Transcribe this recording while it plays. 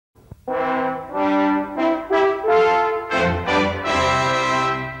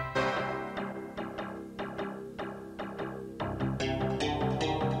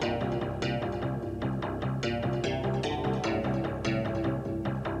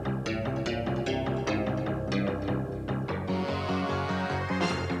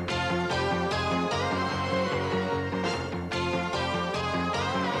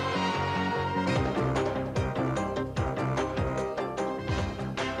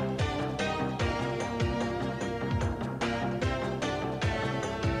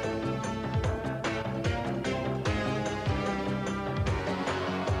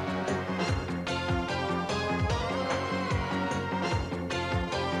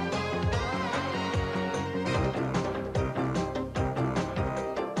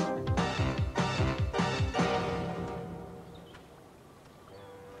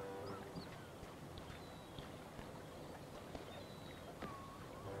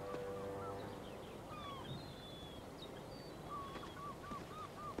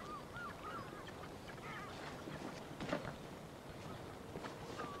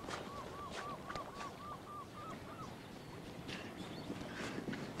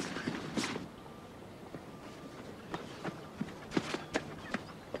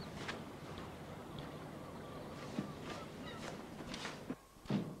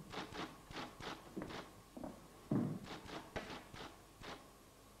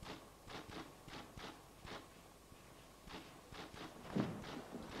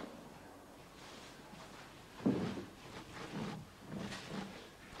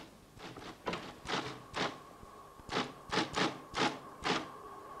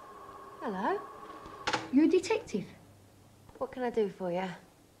Hello. You a detective? What can I do for you?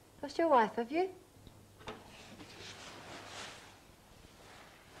 Lost your wife, have you?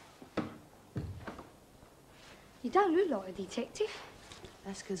 You don't look like a detective.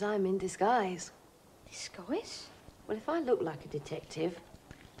 That's because I'm in disguise. Disguise? Well, if I looked like a detective,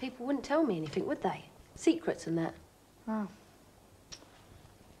 people wouldn't tell me anything, would they? Secrets and that. Oh.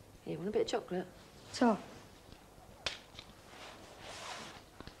 Here, want a bit of chocolate? So.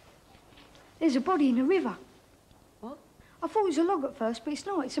 There's a body in the river. What? I thought it was a log at first, but it's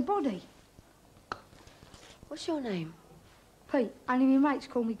not. It's a body. What's your name? Pete. Only my mates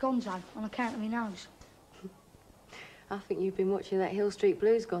call me Gonzo on account of my nose. I think you've been watching that Hill Street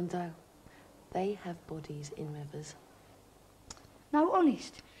Blues, Gonzo. They have bodies in rivers. No,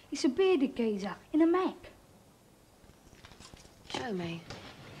 honest. It's a bearded geezer in a Mac. Show me.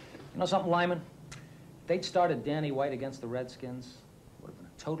 You know something, Lyman? If they'd started Danny White against the Redskins, it would have been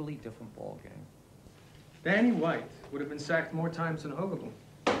a totally different ball game. Danny White would have been sacked more times than Hogable.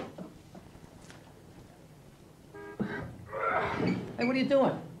 Hey, what are you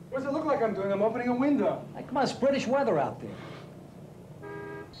doing? What does it look like I'm doing? I'm opening a window. Hey, come on, it's British weather out there.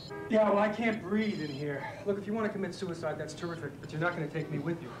 Yeah, well, I can't breathe in here. Look, if you want to commit suicide, that's terrific, but you're not going to take me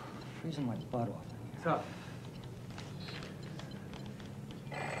with you. Freezing my butt off. Tough.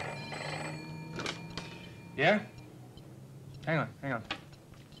 Yeah? Hang on, hang on.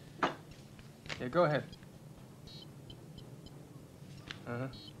 Yeah, go ahead. Uh-huh.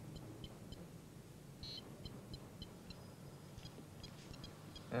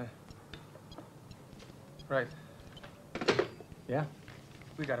 Yeah. Right. Yeah?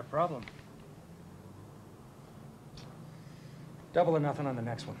 We got a problem. Double or nothing on the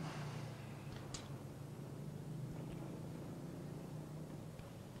next one.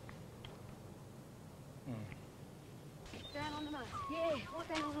 Down on the mud. Yeah, what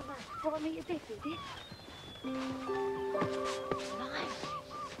down on the mud? Brought me to death, it did.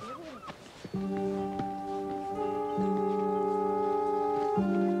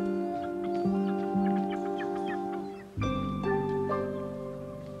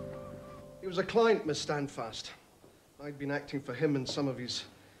 He was a client, Miss Standfast. I'd been acting for him and some of his,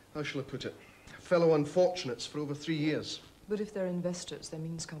 how shall I put it, fellow unfortunates for over 3 years. But if they're investors, their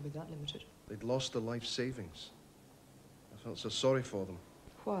means can't be that limited. They'd lost their life savings. I felt so sorry for them.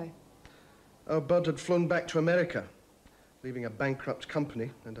 Why? Our bud had flown back to America, leaving a bankrupt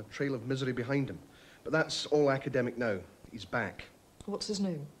company and a trail of misery behind him. But that's all academic now. He's back. What's his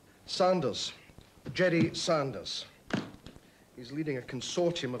name? Sanders. Jerry Sanders. He's leading a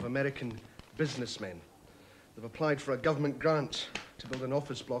consortium of American businessmen. They've applied for a government grant to build an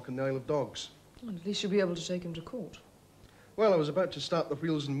office block in the Isle of Dogs. Well, at least you'll be able to take him to court. Well, I was about to start the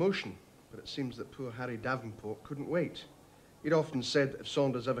wheels in motion, but it seems that poor Harry Davenport couldn't wait. He'd often said that if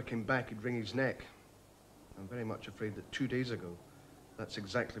Saunders ever came back, he'd wring his neck. I'm very much afraid that 2 days ago, that's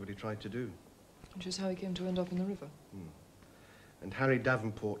exactly what he tried to do. Which is how he came to end up in the river. And Harry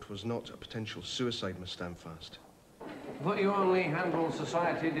Davenport was not a potential suicide, Miss Standfast. But you only handle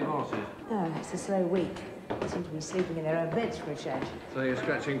society divorces. No, it's a slow week. They seem to be sleeping in their own beds for a change. So you're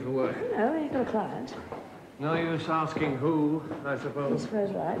scratching for work? No, you've got a client. No use asking who, I I suppose.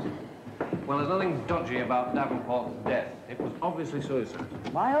 suppose right. Well, there's nothing dodgy about Davenport's death. It was obviously suicide.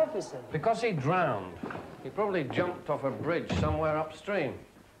 Why obviously? Because he drowned. He probably jumped off a bridge somewhere upstream.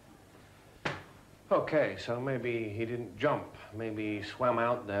 Okay, so maybe he didn't jump. Maybe he swam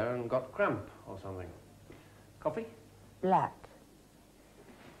out there and got cramp or something. Coffee? Black.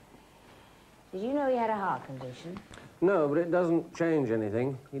 Did you know he had a heart condition? No, but it doesn't change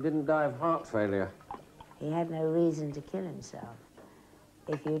anything. He didn't die of heart failure. He had no reason to kill himself.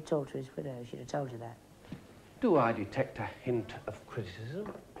 If you'd talked to his widow, she'd have told you that. Do I detect a hint of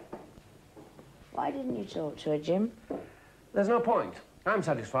criticism? Why didn't you talk to her, Jim? There's no point. I'm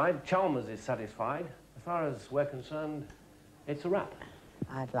satisfied. Chalmers is satisfied. As far as we're concerned, it's a wrap.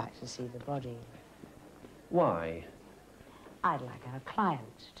 I'd like to see the body. Why? I'd like our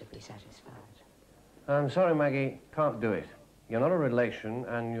client to be satisfied. I'm sorry, Maggie, can't do it. You're not a relation,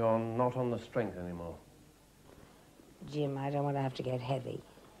 and you're not on the strength anymore. Jim, I don't want to have to get heavy.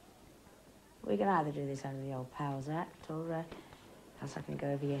 We can either do this under the old Powers Act, or else I can go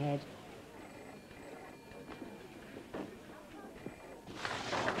over your head.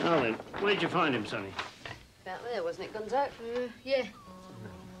 Now then, where'd you find him, Sonny? About there, wasn't it, Gonzo? Yeah.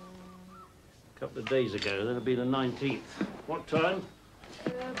 A couple of days ago. That'll be the 19th. What time?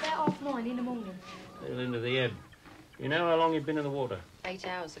 About 9:30 in the morning. Sail into the ebb. You know how long you've been in the water? 8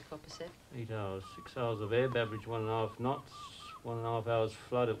 hours, the copper said. 8 hours. 6 hours of ebb, average 1.5 knots. 1.5 hours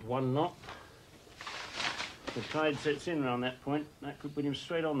flood at 1 knot. The tide sets in around that point. That could put him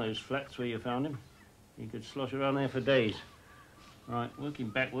straight on those flats where you found him. He could slosh around there for days. Right, working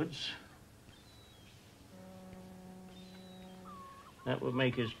backwards. That would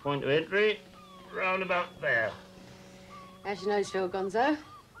make his point of entry round about there. How's your nose feel, Gonzo?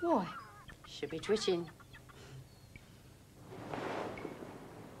 Why? Should be twitching.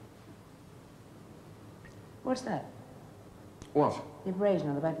 What's that? What? The abrasion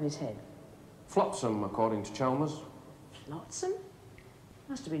on the back of his head. Flotsam, according to Chalmers. Flotsam?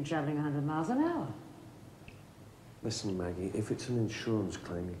 Must have been travelling 100 miles an hour. Listen, Maggie, if it's an insurance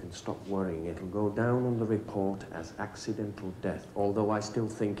claim, you can stop worrying. It'll go down on the report as accidental death, although I still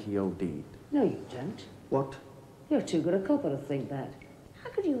think he OD'd. No, you don't. What? You're too good a copper to think that. How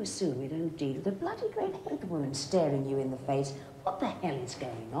could you assume he'd OD'd with a bloody great health woman staring you in the face? What the hell is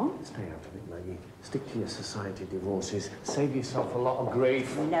going on? Stay out of it, Maggie. Stick to your society divorces. Save yourself a lot of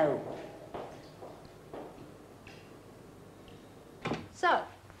grief. No. So,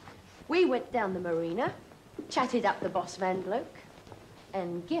 we went down the marina, chatted up the boss man bloke,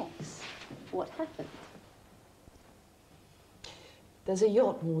 and guess what happened? There's a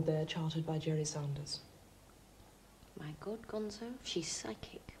yacht moored there chartered by Jerry Saunders. My God, Gonzo, she's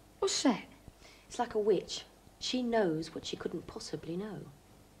psychic. What's that? It's like a witch. She knows what she couldn't possibly know.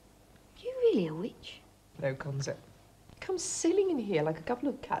 You really a witch? No, Gonzo. Comes sailing in here like a couple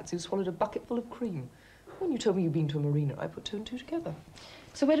of cats who swallowed a bucket full of cream. When you told me you'd been to a marina, I put two and two together.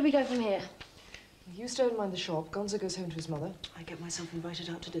 So where do we go from here? You stay and mind the shop. Gonzo goes home to his mother. I get myself invited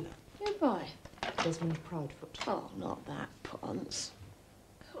out to dinner. Goodbye. Desmond Proudfoot. Oh, not that ponce.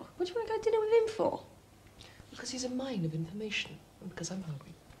 Oh, what do you want to go to dinner with him for? Because he's a mine of information, and because I'm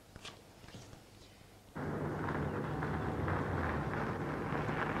hungry.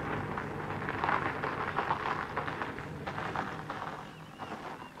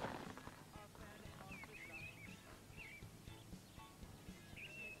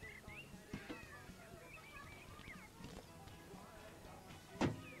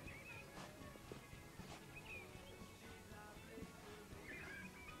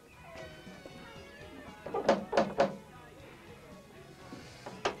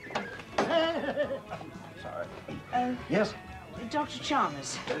 Yes? Dr.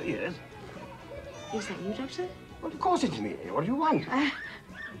 Chalmers. Yes? Is that you, Doctor? Well, of course it's me. What do you want?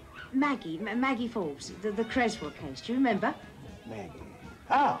 Maggie Forbes, the Creswell case. Do you remember? Maggie.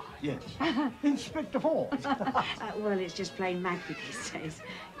 Ah, yes. Inspector Forbes. Well, it's just plain Maggie these days.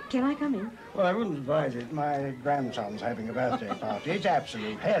 Can I come in? Well, I wouldn't advise it. My grandson's having a birthday party. It's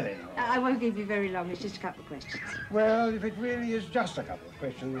absolute hell in all. I won't keep you very long. It's just a couple of questions. Well, if it really is just a couple of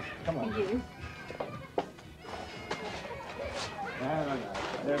questions, come on. Thank you. No.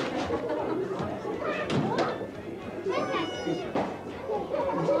 There we go.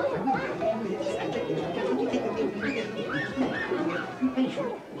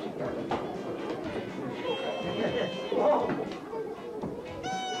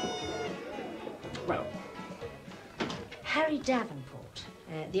 Well, Harry Davenport,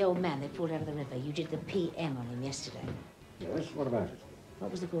 the old man they pulled out of the river. You did the PM on him yesterday. Yes, what about it? What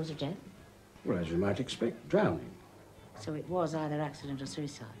was the cause of death? Well, as you might expect, drowning. So it was either accident or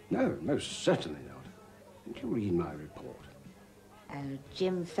suicide. No, most certainly not. Didn't you read my report?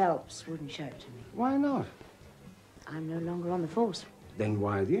 Jim Phelps wouldn't show it to me. Why not? I'm no longer on the force. Then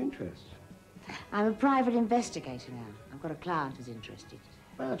why the interest? I'm a private investigator now. I've got a client who's interested.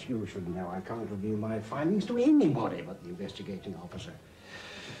 But you should know I can't reveal my findings to anybody but the investigating officer.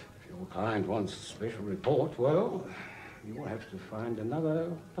 If your client wants a special report, well, you'll have to find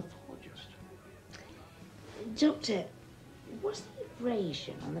another pathologist. Doctor, was the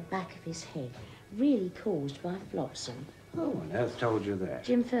abrasion on the back of his head really caused by flotsam? Who on earth told you that?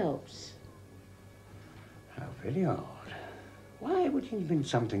 Jim Phelps. How very odd. Why would he invent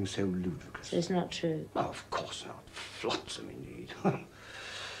something so ludicrous? So it's not true? Oh, of course not. Flotsam, indeed.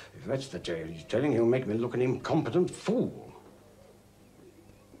 If that's the tale he's telling, he'll make me look an incompetent fool.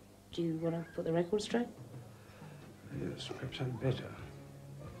 Do you want to put the record straight? Yes, perhaps I'd better.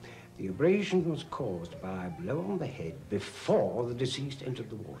 The abrasion was caused by a blow on the head before the deceased entered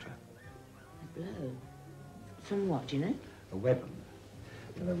the water. A blow? From what, do you know? A weapon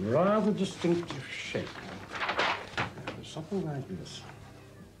with a rather distinctive shape. Something like this.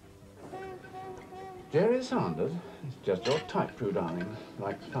 Jerry Saunders is just your type, Prue darling.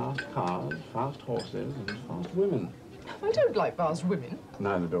 Likes fast cars, fast horses, and fast women. I don't like fast women.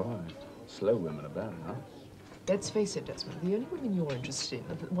 Neither do I. Slow women are bad enough. Let's face it, Desmond, the only women you're interested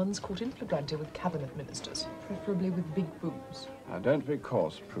in are the ones caught in flagrante with cabinet ministers, preferably with big boobs. Now, don't be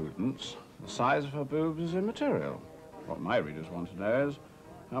coarse, Prudence. The size of her boobs is immaterial. What my readers want to know is,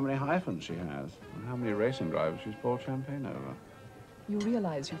 how many hyphens she has, and how many racing drivers she's poured champagne over. You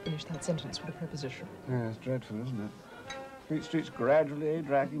realize you finished that sentence with a preposition. Yeah, it's dreadful, isn't it? Fleet Street's gradually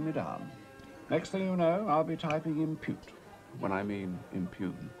dragging me down. Next thing you know, I'll be typing impute, when I mean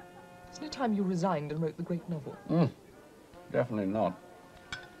impugn. Isn't it time you resigned and wrote the great novel? Definitely not.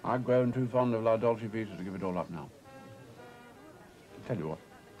 I've grown too fond of La Dolce Vita to give it all up now. Tell you what.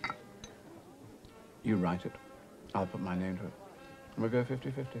 You write it. I'll put my name to it. And we'll go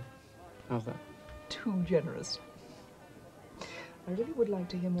 50-50. How's that? Too generous. I really would like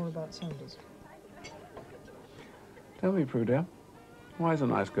to hear more about Sanders. Tell me, Prue, dear, why is a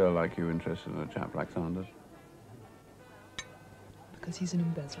nice girl like you interested in a chap like Sanders? Because he's an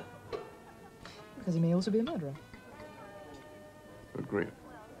embezzler. Because he may also be a murderer. Good grief.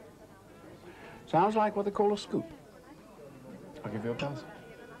 Sounds like what they call a scoop. I'll give you a pass.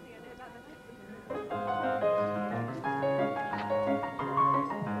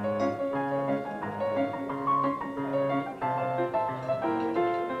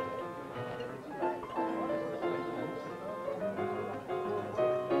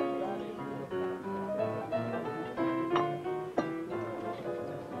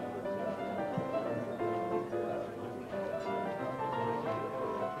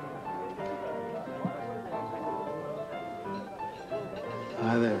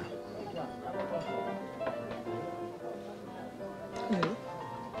 Hi there. Hello.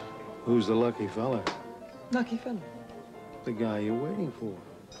 Who's the lucky fella? Lucky fellow. The guy you're waiting for.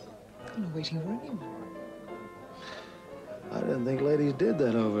 I'm not waiting for anyone. I didn't think ladies did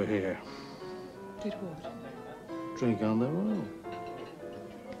that over here. Did what? Drink on their own.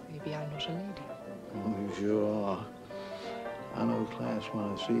 Maybe I'm not a lady. Oh, you sure are. I know class when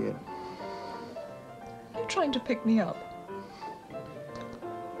I see it. You're trying to pick me up.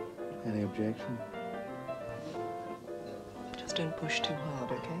 Any objection? Just don't push too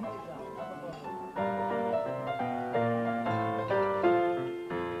hard, okay?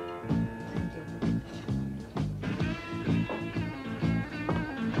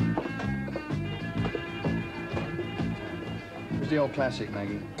 It's the old classic,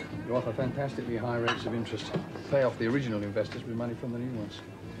 Maggie. You offer fantastically high rates of interest. Pay off the original investors with money from the new ones.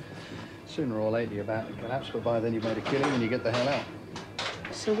 Sooner or later you're bound to collapse, but by then you've made a killing and you get the hell out.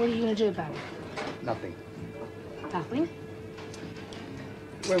 So what are you going to do about it? Nothing. Nothing?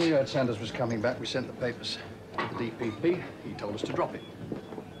 When we heard Sanders was coming back, we sent the papers to the DPP. He told us to drop it.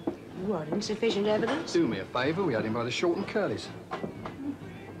 What, insufficient evidence? Do me a favour, we had him by the short and curlies.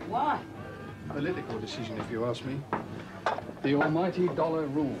 Why? Political decision, if you ask me. The almighty dollar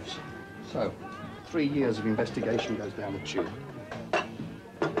rules. So, 3 years of investigation goes down the tube.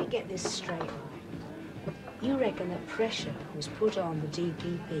 Let me get this straight. You reckon that pressure was put on the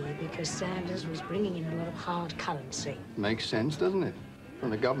DPP because Sanders was bringing in a lot of hard currency? Makes sense, doesn't it?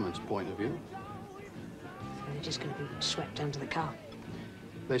 From the government's point of view. And they're just going to be swept under the carpet.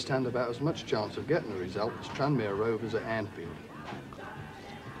 They stand about as much chance of getting the result as Tranmere Rovers at Anfield.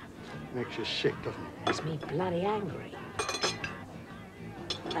 Makes you sick, doesn't it? Makes me bloody angry.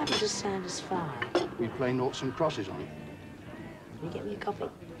 What happened to Sanders' file? We play noughts and crosses on it. Can you get me a copy?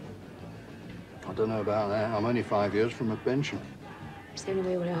 I don't know about that. I'm only 5 years from a pension. It's the only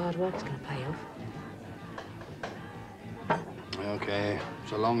way all your hard work is going to pay off. Okay,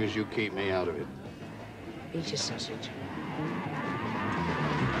 so long as you keep me out of it. Eat your sausage.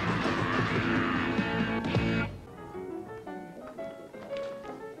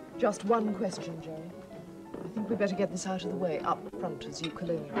 Just one question, Jerry. I think we better get this out of the way up front, as you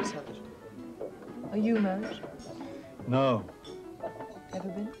colonials have it. Are you married? No. Ever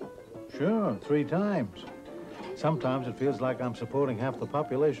been? Sure, 3 times. Sometimes it feels like I'm supporting half the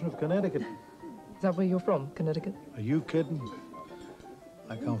population of Connecticut. Is that where you're from, Connecticut? Are you kidding?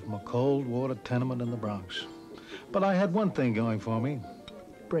 I come from a cold water tenement in the Bronx. But I had one thing going for me.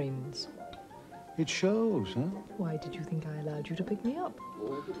 Brains. It shows, huh? Why did you think I allowed you to pick me up?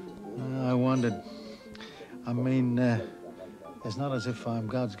 I wondered. I mean, it's not as if I'm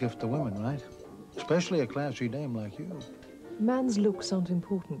God's gift to women, right? Especially a classy dame like you. Man's looks aren't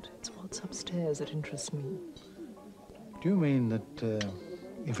important. It's what's upstairs that interests me. Do you mean that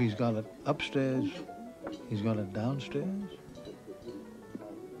if he's got it upstairs, he's got it downstairs?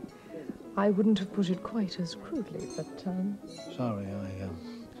 I wouldn't have put it quite as crudely, but, Sorry,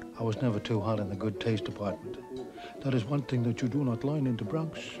 I was never too hot in the good taste department. That is one thing that you do not learn in the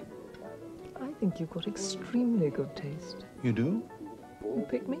Bronx. I think you've got extremely good taste. You do? You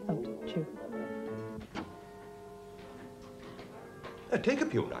picked me up, didn't you? Take a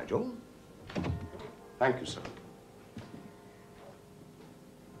pew, Nigel. Thank you, sir.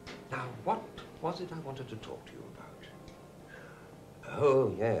 Now, what was it I wanted to talk to you about?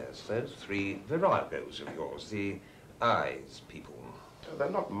 Oh, yes, those three viragos of yours, the eyes people. They're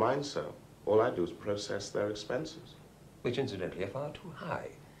not mine, sir. All I do is process their expenses. Which, incidentally, are far too high.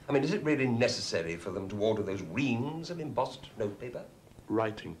 I mean, is it really necessary for them to order those reams of embossed notepaper?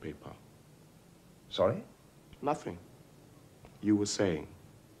 Writing paper. Sorry? Nothing. You were saying?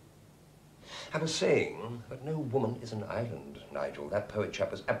 I was saying that no woman is an island, Nigel. That poet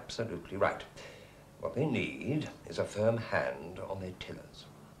chap was absolutely right. What they need is a firm hand on their tillers.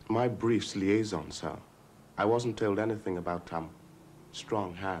 My brief's liaison, sir. I wasn't told anything about,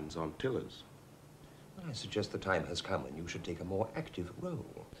 strong hands on tillers. I suggest the time has come when you should take a more active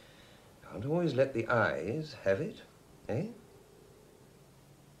role. Can't always let the eyes have it, eh?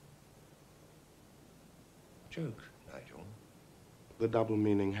 Joke, Nigel. The double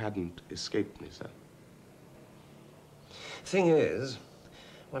meaning hadn't escaped me, sir. Thing is,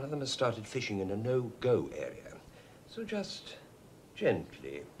 one of them has started fishing in a no-go area. So just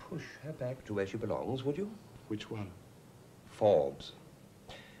gently push her back to where she belongs, would you? Which one? Forbes.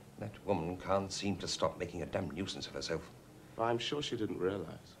 That woman can't seem to stop making a damn nuisance of herself. I'm sure she didn't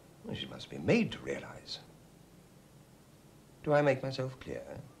realize. Well, she must be made to realize. Do I make myself clear?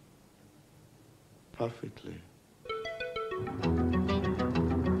 Perfectly.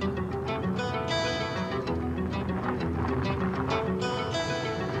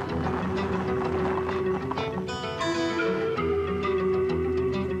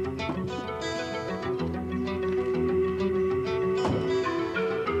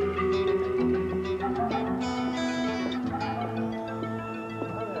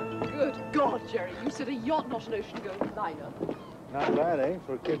 Jerry, you said a yacht, not an ocean-going liner. Not bad, eh,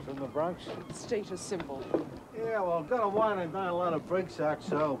 for a kid from the Bronx? Status symbol. Yeah, well, got a wine and dine a lot of bricks out,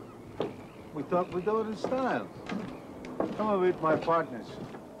 so we thought we'd do it in style. Come and meet my partners.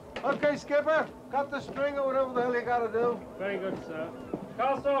 Okay, skipper, cut the string or whatever the hell you gotta do. Very good, sir.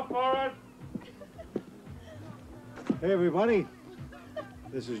 Cast off forward. Hey, everybody.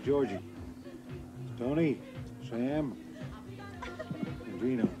 This is Georgie. Tony, Sam, and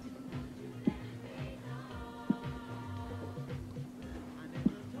Gino.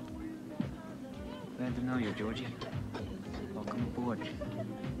 Glad to know you, Georgie. Welcome aboard.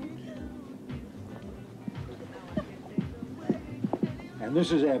 And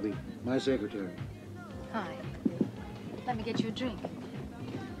this is Abby, my secretary. Hi. Let me get you a drink.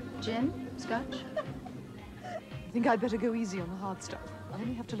 Gin? Scotch? I think I'd better go easy on the hard stuff. I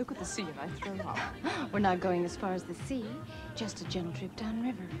only have to look at the sea and I throw up. We're not going as far as the sea, just a gentle trip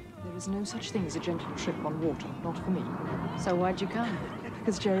downriver. There is no such thing as a gentle trip on water, not for me. So why'd you come?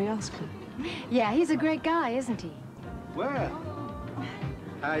 Because Jerry asked me. Yeah, he's a great guy, isn't he? Well,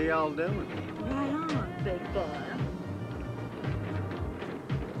 how y'all doing? Right on, big boy.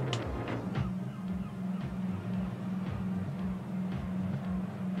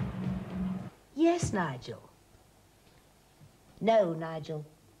 Yes, Nigel. No, Nigel.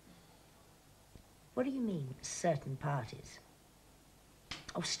 What do you mean, certain parties?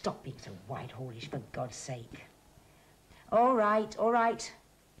 Oh, stop being so white-horlish, for God's sake. All right, all right.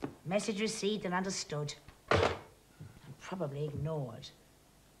 Message received and understood. And probably ignored.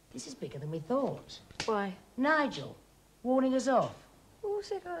 This is bigger than we thought. Why? Nigel, warning us off. What's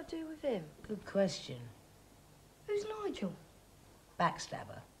it got to do with him? Good question. Who's Nigel?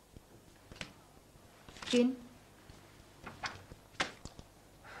 Backstabber. Gin?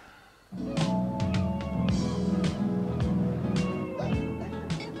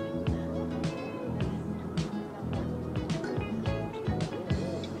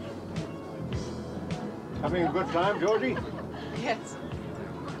 Having a good time, Georgie? Yes.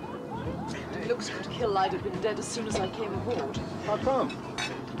 It looks good. Hill, I'd have been dead as soon as I came aboard. How come?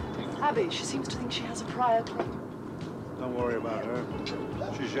 Abby, she seems to think she has a prior claim. Don't worry about her.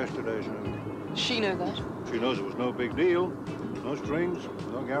 She's yesterday's news. She know that? She knows it was no big deal. No strings,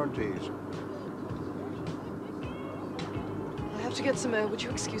 no guarantees. I have to get some air. Would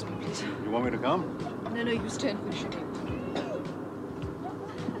you excuse me, please? You want me to come? No, you stay and finish your game.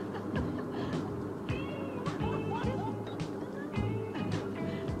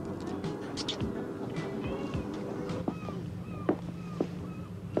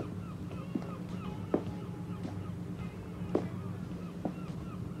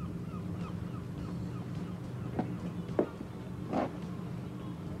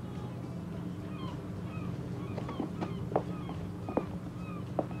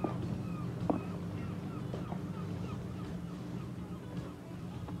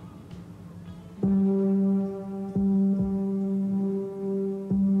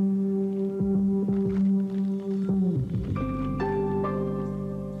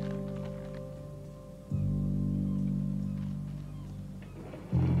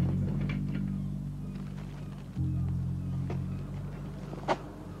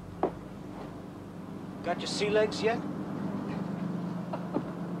 Got your sea legs yet?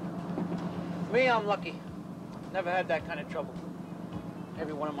 Me, I'm lucky. Never had that kind of trouble.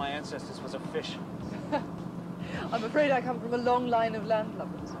 Every one of my ancestors was a fish. I'm afraid I come from a long line of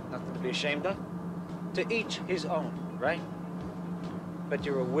landlubbers. Nothing to be ashamed of. To each his own, right? Bet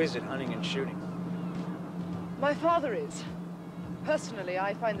you're a whiz at hunting and shooting. My father is. Personally,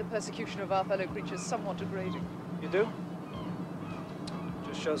 I find the persecution of our fellow creatures somewhat degrading. You do?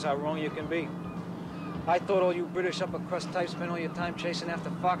 Just shows how wrong you can be. I thought all you British upper crust types spent all your time chasing after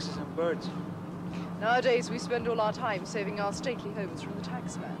foxes and birds. Nowadays, we spend all our time saving our stately homes from the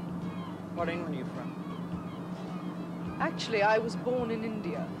taxman. What England are you from? Actually, I was born in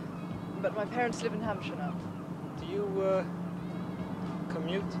India, but my parents live in Hampshire now. Do you,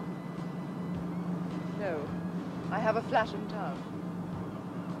 commute? No. I have a flat in town.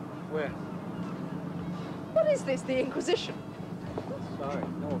 Where? What is this, the Inquisition? Sorry,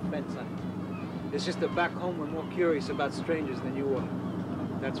 no offense, honey. It's just that back home we're more curious about strangers than you are.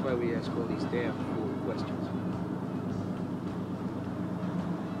 That's why we ask all these damn fool questions.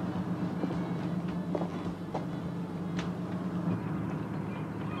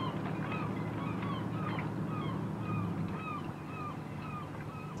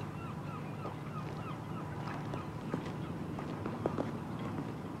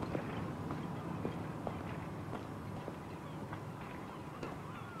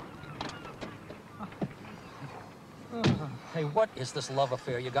 Hey, what is this love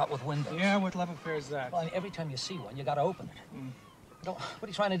affair you got with windows? Yeah, what love affair is that? Well, I mean, every time you see one, you gotta open it. What are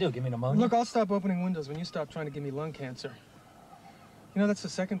you trying to do? Give me pneumonia? Look, I'll stop opening windows when you stop trying to give me lung cancer. You know, that's the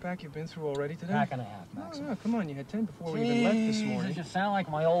second pack you've been through already today. Pack and a half, Max. Oh, yeah, come on, you had 10 before we even left this morning. You sound like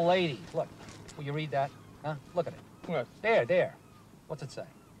my old lady. Look, will you read that? Huh? Look at it. What? There. What's it say?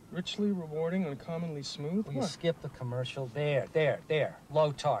 Richly rewarding, uncommonly smooth? Will you skip the commercial? There.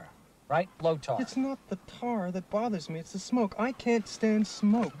 Low tar. Right? Low tar. It's not the tar that bothers me, it's the smoke. I can't stand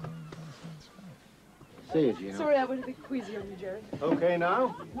smoke. See you, Gino. Sorry, I went a bit queasy on you, Jerry. Okay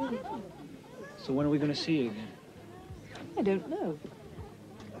now? So when are we going to see you again? I don't know.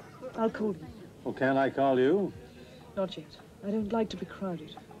 I'll call you. Well, can I call you? Not yet. I don't like to be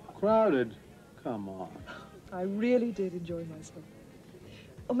crowded. Crowded? Come on. I really did enjoy myself.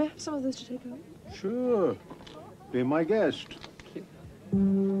 Oh, may I have some of this to take home? Sure. Be my guest.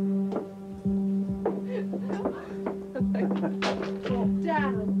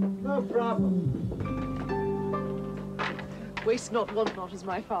 Down. No problem. Waste not, want not, as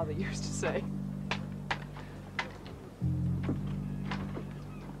my father used to say.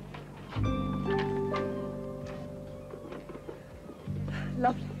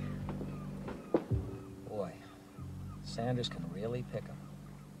 Lovely. Boy, Sanders can really pick 'em.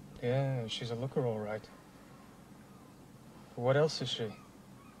 Yeah, she's a looker, all right. But what else is she?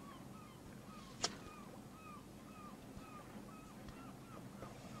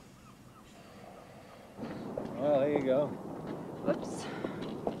 Well, there you go. Whoops.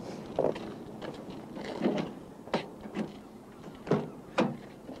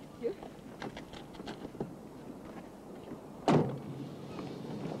 You?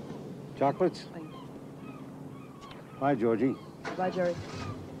 Chocolates? Thank you. Bye, Georgie. Bye, Jerry.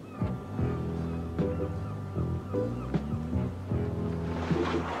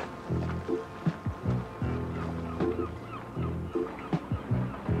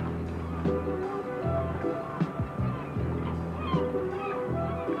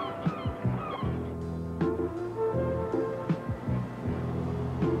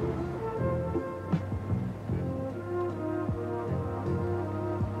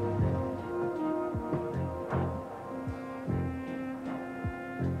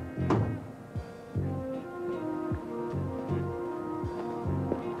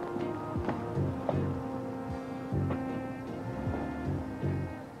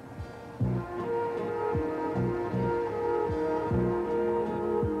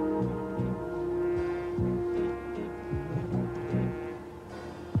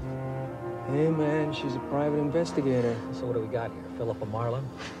 Hey, man, she's a private investigator. So what do we got here? Philippa Marlowe?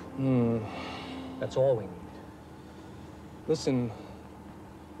 That's all we need. Listen,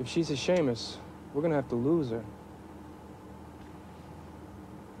 if she's a Seamus, we're gonna have to lose her.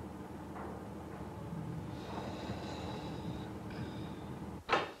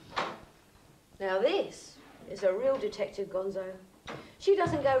 Now this is a real detective, Gonzo. She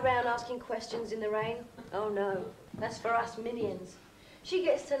doesn't go round asking questions in the rain. Oh, no. That's for us minions. She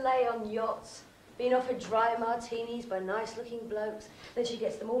gets to lay on yachts, being offered dry martinis by nice-looking blokes. Then she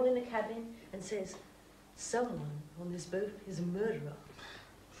gets them all in a cabin and says, someone on this boat is a murderer.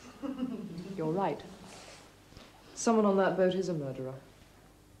 You're right. Someone on that boat is a murderer.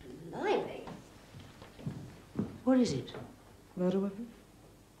 Blimey. What is it? Murder weapon?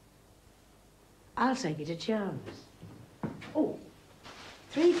 I'll take it a chance. Oh,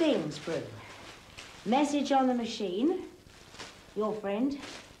 3 things, Prue. Message on the machine. Your friend,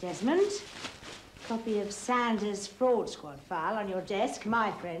 Desmond. Copy of Sanders' fraud squad file on your desk.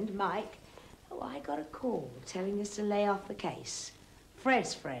 My friend, Mike. Oh, I got a call telling us to lay off the case.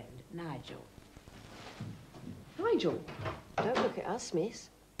 Fred's friend, Nigel. Nigel? Don't look at us, miss.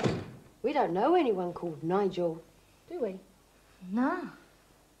 We don't know anyone called Nigel, do we? No.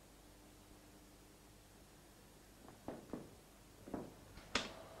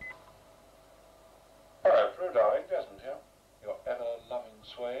 Hello, Prue, darling. Desmond here. Your ever-loving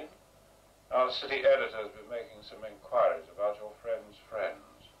swain. Our city editor's been making some inquiries about your friend's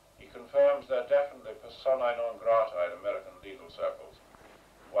friends. He confirms they're definitely persona non grata in American legal circles.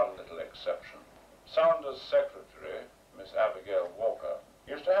 One little exception. Saunders' secretary, Miss Abigail Walker,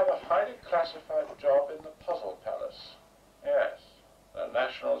 used to have a highly classified job in the Puzzle Palace. Yes, the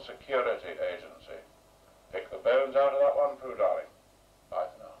National Security Agency. Pick the bones out of that one, Prue, darling. Bye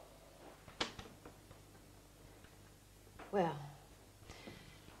for now. Well,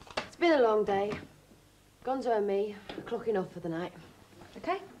 it's been a long day. Gonzo and me are clocking off for the night.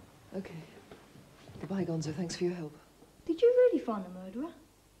 Okay? Okay. Goodbye, Gonzo. Thanks for your help. Did you really find the murderer?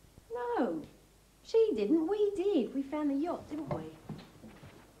 No, she didn't. We did. We found the yacht, didn't we?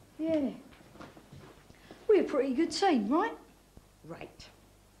 Yeah. We're a pretty good team, right? Right.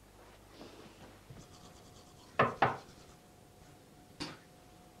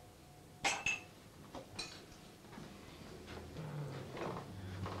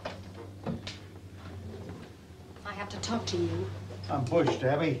 I have to talk to you. I'm bushed,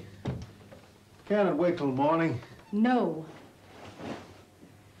 Abby. Can't it wait till morning? No.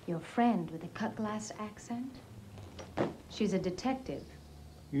 Your friend with a cut glass accent? She's a detective.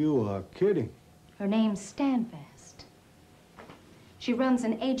 You are kidding. Her name's Standfast. She runs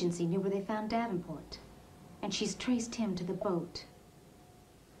an agency near where they found Davenport. And she's traced him to the boat.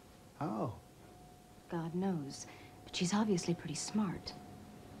 How? God knows. But she's obviously pretty smart.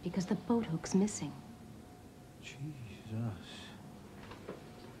 Because the boat hook's missing. Jesus.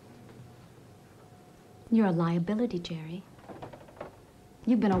 You're a liability, Jerry.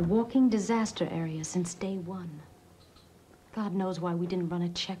 You've been a walking disaster area since day one. God knows why we didn't run a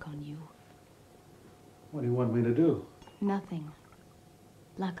check on you. What do you want me to do? Nothing.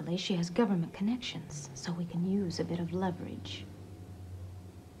 Luckily, she has government connections, so we can use a bit of leverage.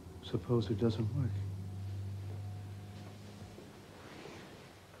 Suppose it doesn't work.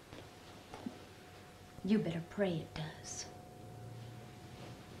 You better pray it does.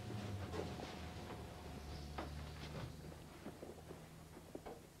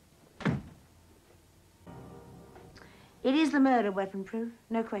 It is the murder weapon, Prue.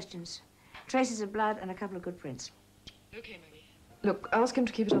 No questions. Traces of blood and a couple of good prints. Okay, Maggie. Look, ask him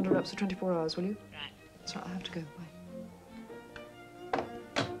to keep it under wraps for 24 hours, will you? Right. That's right, I have to go. Bye.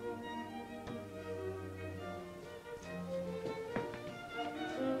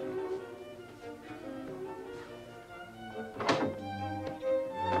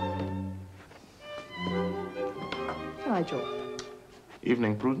 Nigel.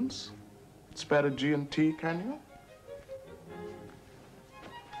 Evening, Prudence. Spare a G&T, can you?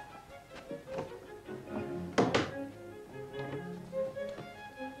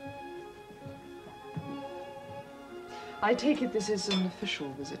 I take it this is an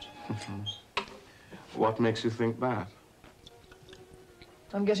official visit. What makes you think that?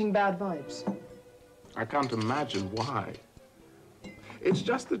 I'm getting bad vibes. I can't imagine why. It's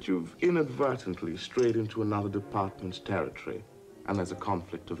just that you've inadvertently strayed into another department's territory, and there's a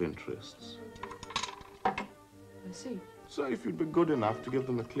conflict of interests. I see. So if you'd be good enough to give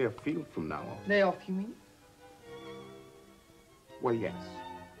them a clear field from now on. Lay off, you mean? Well, yes.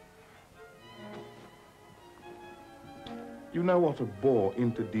 You know what a bore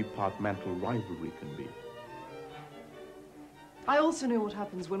interdepartmental rivalry can be. I also know what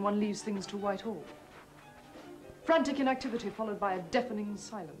happens when one leaves things to Whitehall. Frantic inactivity followed by a deafening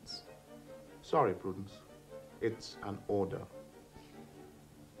silence. Sorry, Prudence. It's an order.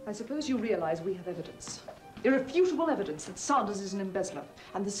 I suppose you realize we have evidence. Irrefutable evidence that Sanders is an embezzler,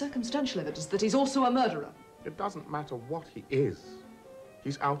 and the circumstantial evidence that he's also a murderer. It doesn't matter what he is.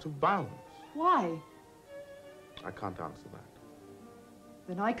 He's out of bounds. Why? I can't answer that.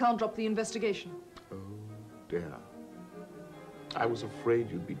 Then I can't drop the investigation. Oh, dear. I was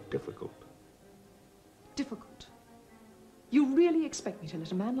afraid you'd be difficult. Difficult? You really expect me to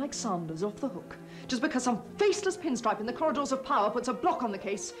let a man like Sanders off the hook just because some faceless pinstripe in the corridors of power puts a block on the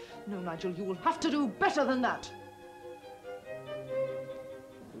case? No, Nigel, you will have to do better than that.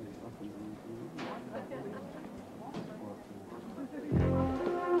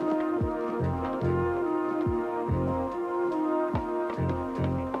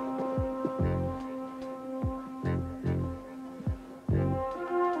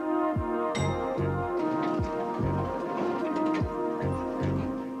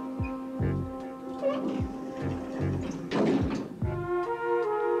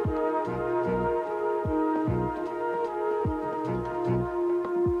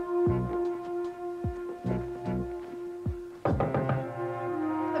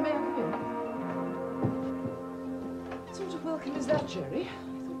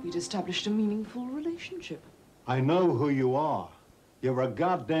 established a meaningful relationship. I know who you are. You're a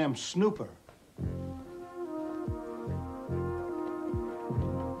goddamn snooper.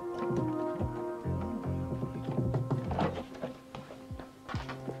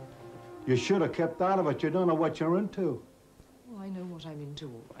 You should have kept out of it. You don't know what you're into. Oh, I know what I'm into,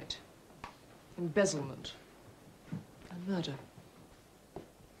 all right. Embezzlement. And murder.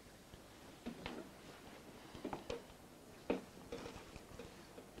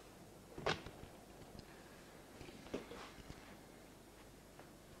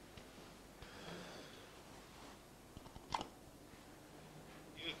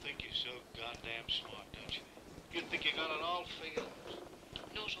 You think you're so goddamn smart, don't you? You think you got it all figured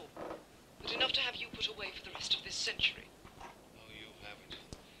out. Not all. But enough to have you put away for the rest of this century. No, you haven't.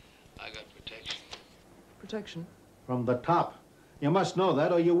 I got protection. Protection? From the top. You must know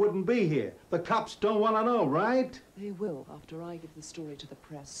that or you wouldn't be here. The cops don't want to know, right? They will after I give the story to the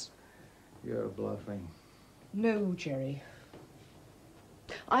press. You're bluffing. No, Jerry.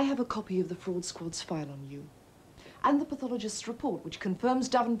 I have a copy of the fraud squad's file on you. And the pathologist's report, which confirms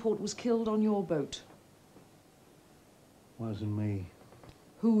Davenport was killed on your boat. Wasn't me.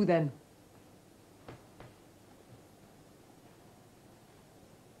 Who then?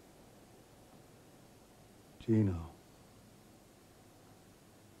 Gino.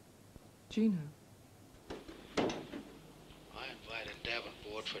 Gino. I invited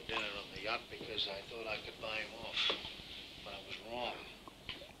Davenport for dinner on the yacht because I thought I could buy him off. But I was wrong.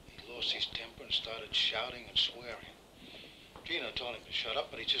 He lost his temper and started shouting and swearing. Gino told him to shut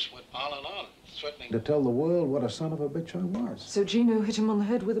up, but he just went on and on, threatening To tell the world what a son of a bitch I was. So Gino hit him on the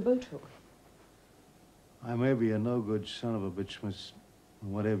head with a boat hook. I may be a no-good son of a bitch, Miss...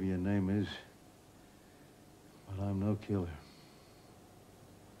 whatever your name is. But I'm no killer.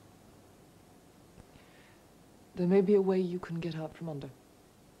 There may be a way you can get out from under.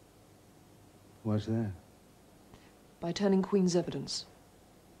 What's that? By turning Queen's evidence.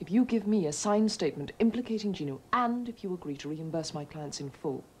 If you give me a signed statement implicating Gino, and if you agree to reimburse my clients in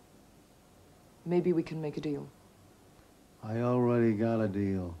full, maybe we can make a deal. I already got a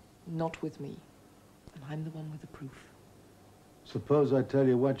deal. Not with me. And I'm the one with the proof. Suppose I tell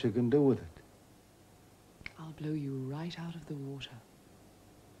you what you can do with it. I'll blow you right out of the water.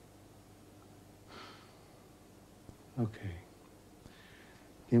 Okay.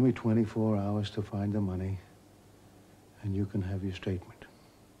 Give me 24 hours to find the money, and you can have your statement.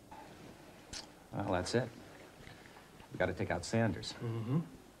 Well, that's it. We got to take out Sanders. Mm-hmm.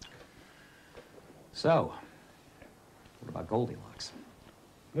 So, what about Goldilocks?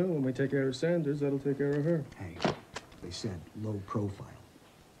 Well, when we take care of Sanders, that'll take care of her. Hey, they said low profile.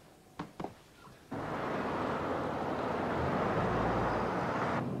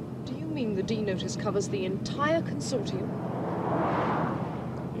 Do you mean the D notice covers the entire consortium?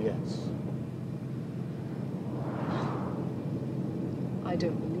 Yes. I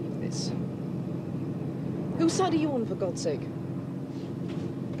don't believe this. Whose side are you on, for God's sake?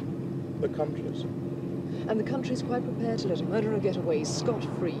 The country's. And the country's quite prepared to let a murderer get away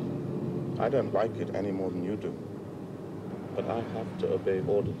scot-free. I don't like it any more than you do. But I have to obey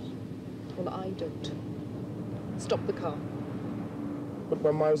orders. Well, I don't. Stop the car. But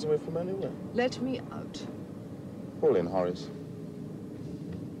we're miles away from anywhere. Let me out. Pull in, Horace.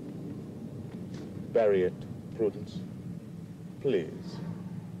 Bury it, Prudence. Please.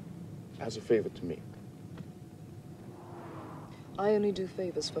 As a favor to me. I only do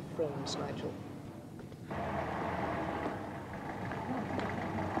favors for friends, Nigel.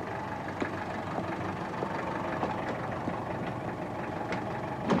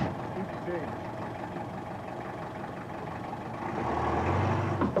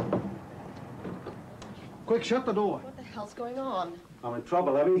 Quick, shut the door. What the hell's going on? I'm in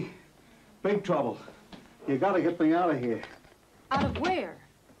trouble, Evie. Big trouble. You gotta get me out of here. Out of where?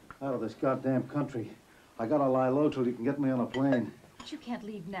 Out of this goddamn country. I gotta lie low till you can get me on a plane. But you can't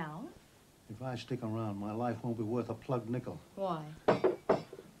leave now. If I stick around, my life won't be worth a plugged nickel. Why?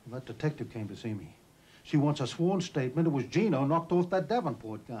 That detective came to see me. She wants a sworn statement it was Gino knocked off that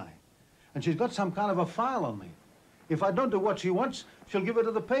Davenport guy. And she's got some kind of a file on me. If I don't do what she wants, she'll give it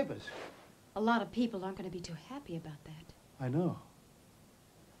to the papers. A lot of people aren't going to be too happy about that. I know.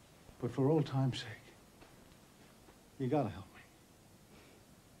 But for old time's sake, you gotta help me.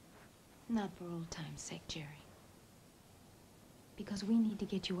 Not for old time's sake, Jerry. Because we need to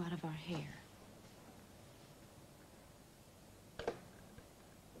get you out of our hair.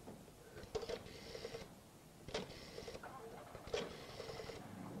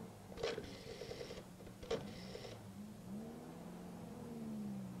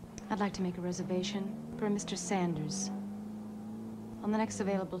 I'd like to make a reservation for Mr. Sanders. On the next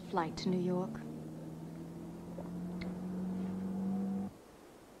available flight to New York.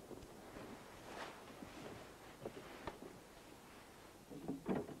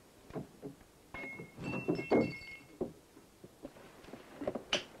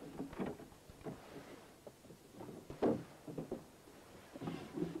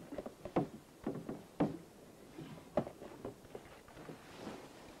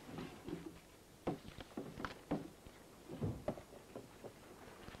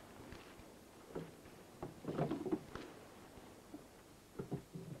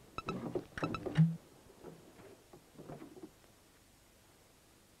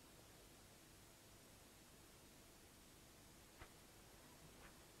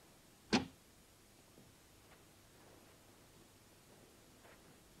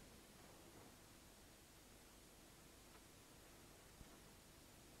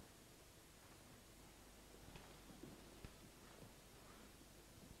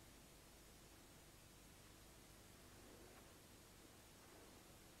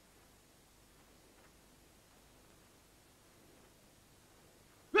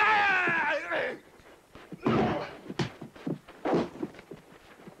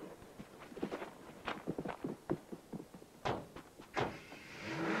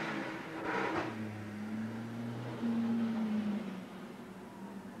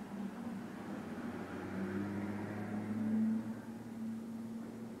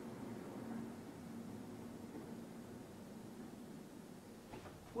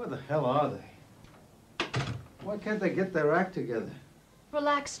 Where the hell are they? Why can't they get their act together?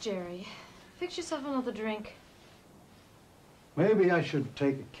 Relax, Jerry. Fix yourself another drink. Maybe I should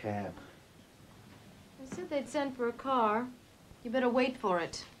take a cab. They said they'd send for a car. You better wait for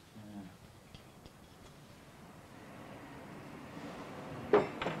it.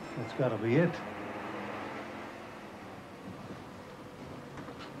 That's gotta be it.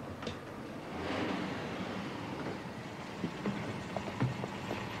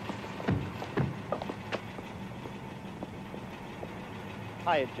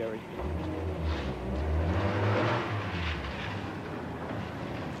 Hiya, Jerry.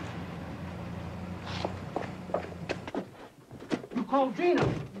 You called Gina.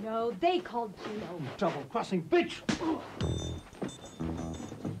 No, they called Gino. You double-crossing bitch.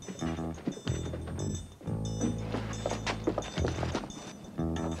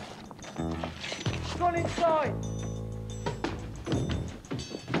 Gone inside!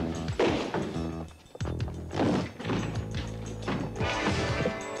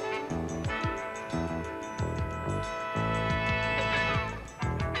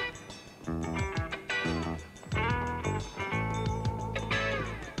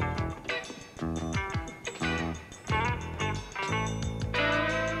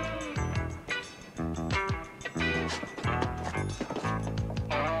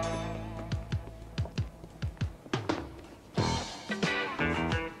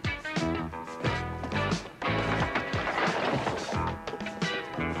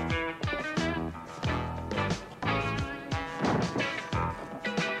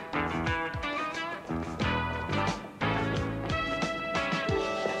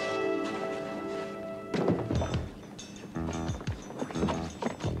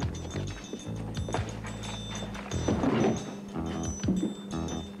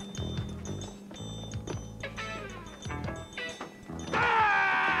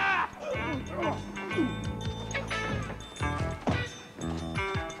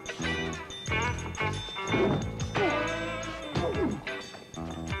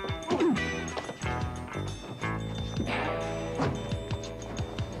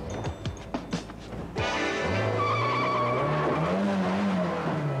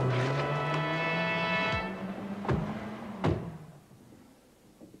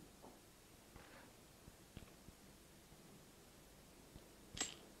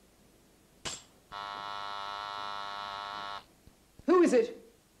 Who is it?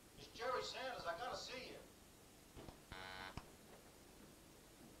 It's Jerry Sanders. I gotta see you.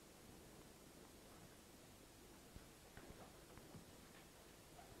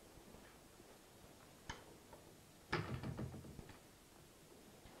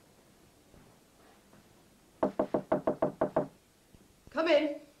 Come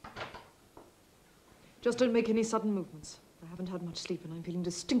in. Just don't make any sudden movements. I haven't had much sleep and I'm feeling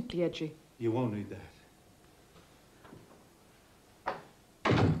distinctly edgy. You won't need that.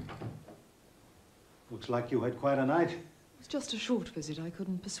 Looks like you had quite a night. It was just a short visit. I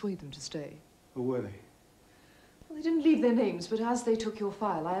couldn't persuade them to stay. Who were they? Well, they didn't leave their names, but as they took your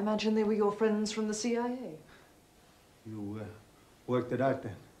file, I imagine they were your friends from the CIA. You worked it out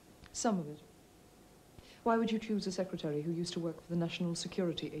then? Some of it. Why would you choose a secretary who used to work for the National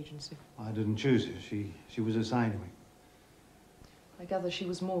Security Agency? I didn't choose her. She was assigned to me. I gather she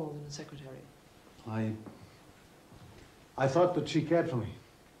was more than a secretary. I thought that she cared for me.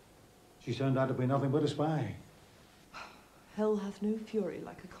 She turned out to be nothing but a spy. Hell hath no fury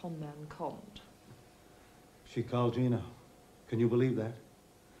like a con man conned. She called Gina. Can you believe that?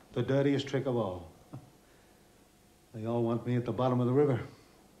 The dirtiest trick of all. They all want me at the bottom of the river.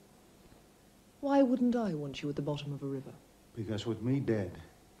 Why wouldn't I want you at the bottom of a river? Because with me dead,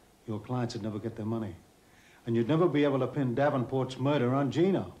 your clients would never get their money. And you'd never be able to pin Davenport's murder on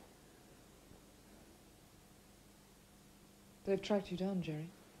Gino. They've tracked you down, Jerry.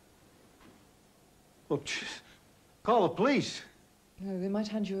 Well, call the police. No, they might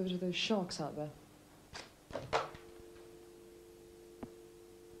hand you over to those sharks out there.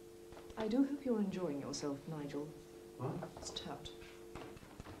 I do hope you're enjoying yourself, Nigel. What? It's tapped.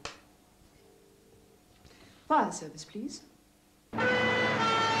 Fire service, please.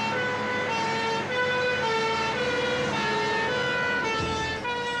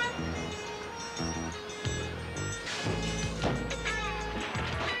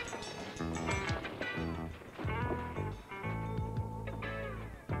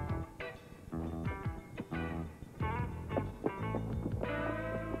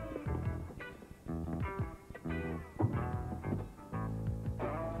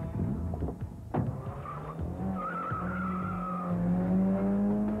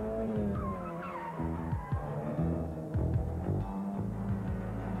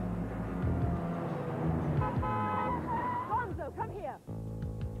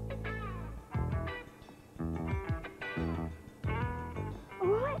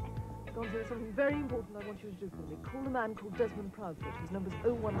 There's something very important I want you to do for me. Call a man called Desmond Proudfoot. His number's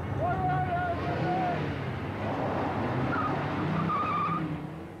 01.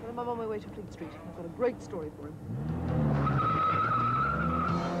 Well, I'm on my way to Fleet Street. I've got a great story for him.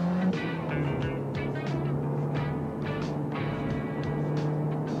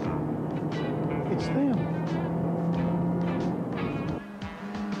 It's them.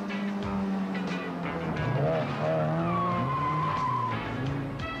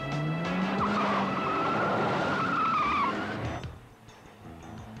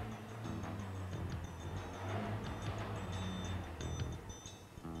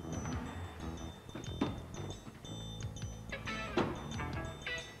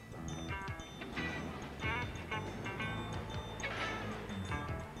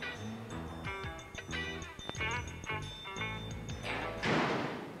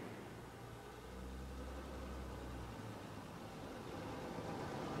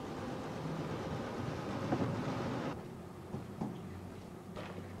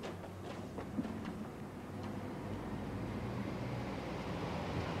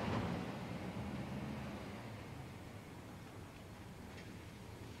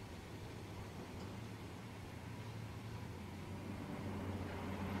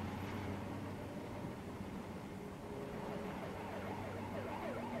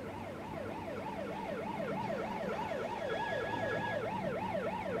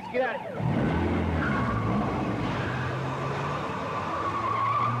 Get out of here.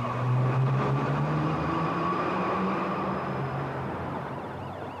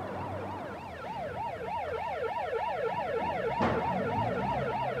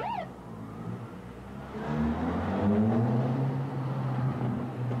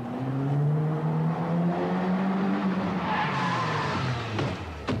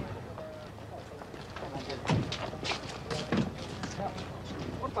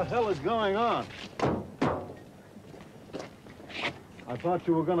 What the hell is going on? I thought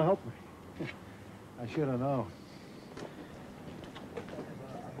you were going to help me. I should have known.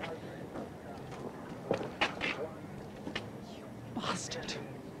 Bastard.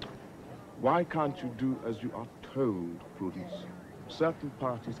 Why can't you do as you are told, Prudence? Certain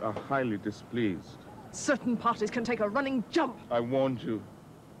parties are highly displeased. Certain parties can take a running jump. I warned you.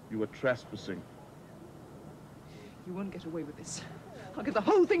 You were trespassing. You won't get away with this. I'll get the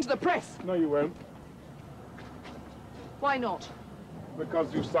whole thing to the press. No, you won't. Why not?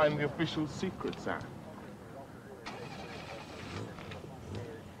 Because you signed the Official Secrets Act.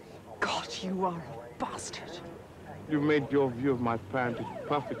 God, you are a bastard. You've made your view of my parentage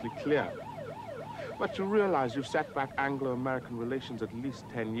perfectly clear. But you realize you've set back Anglo-American relations at least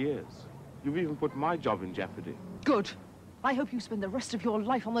 10 years. You've even put my job in jeopardy. Good. I hope you spend the rest of your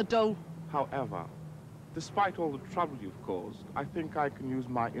life on the dole. However, despite all the trouble you've caused, I think I can use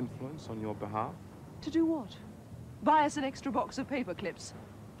my influence on your behalf. To do what? Buy us an extra box of paper clips.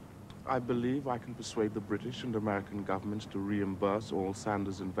 I believe I can persuade the British and American governments to reimburse all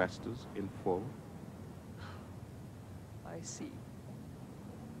Sanders investors in full. I see.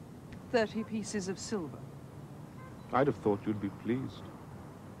 30 pieces of silver. I'd have thought you'd be pleased.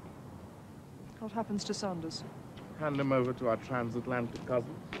 What happens to Saunders? Hand him over to our transatlantic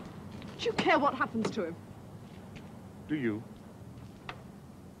cousins. Do you care what happens to him? Do you?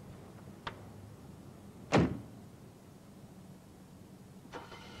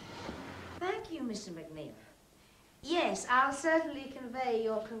 Thank you, Mr. McNeil. Yes, I'll certainly convey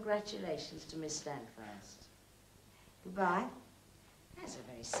your congratulations to Miss Standfast. Goodbye. That's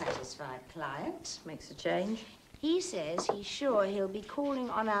a very satisfied client. Makes a change. He says he's sure he'll be calling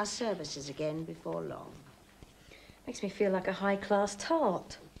on our services again before long. Makes me feel like a high-class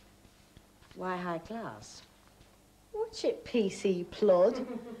tart. Why high class? Watch it, PC plod.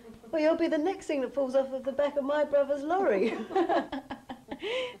 Well, you'll be the next thing that falls off of the back of my brother's lorry.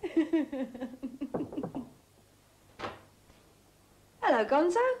 Hello,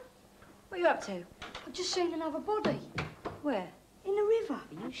 Gonzo. What are you up to? I've just seen another body. Where? In the river.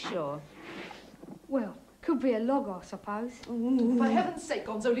 Are you sure? Well, could be a log, I suppose. For heaven's sake,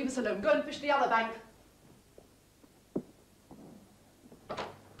 Gonzo, leave us alone. Go and fish the other bank.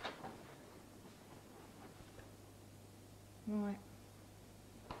 Right.